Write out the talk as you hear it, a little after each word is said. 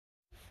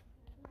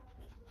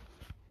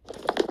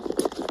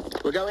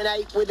We're going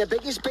ape with the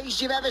biggest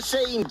beast you've ever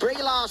seen.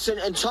 Brie Larson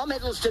and Tom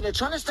Hiddleston are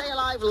trying to stay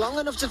alive long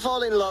enough to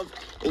fall in love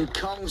in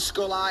Kong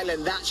Skull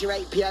Island. That's your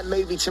 8 p.m.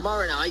 movie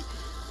tomorrow night.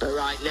 But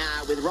right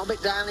now, with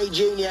Robert Downey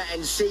Jr.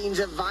 and scenes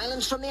of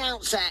violence from the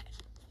outset,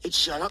 it's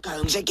Sherlock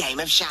Holmes: A Game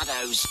of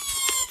Shadows.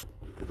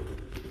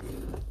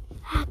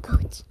 Ah,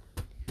 gut.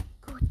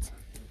 Gut.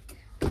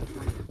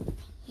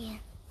 Hier.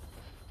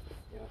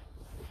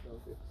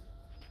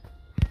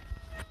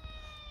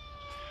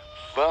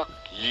 Fuck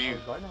you.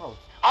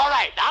 All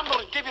right, I'm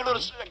going to give you a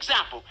little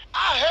example.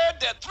 I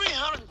heard that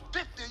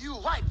 350 of you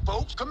white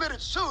folks committed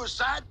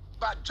suicide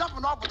by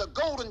jumping off of the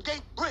Golden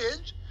Gate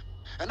Bridge,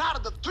 and out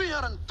of the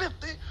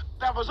 350,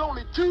 there was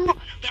only 2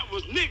 that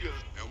was niggers.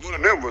 And one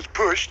of them was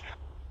pushed.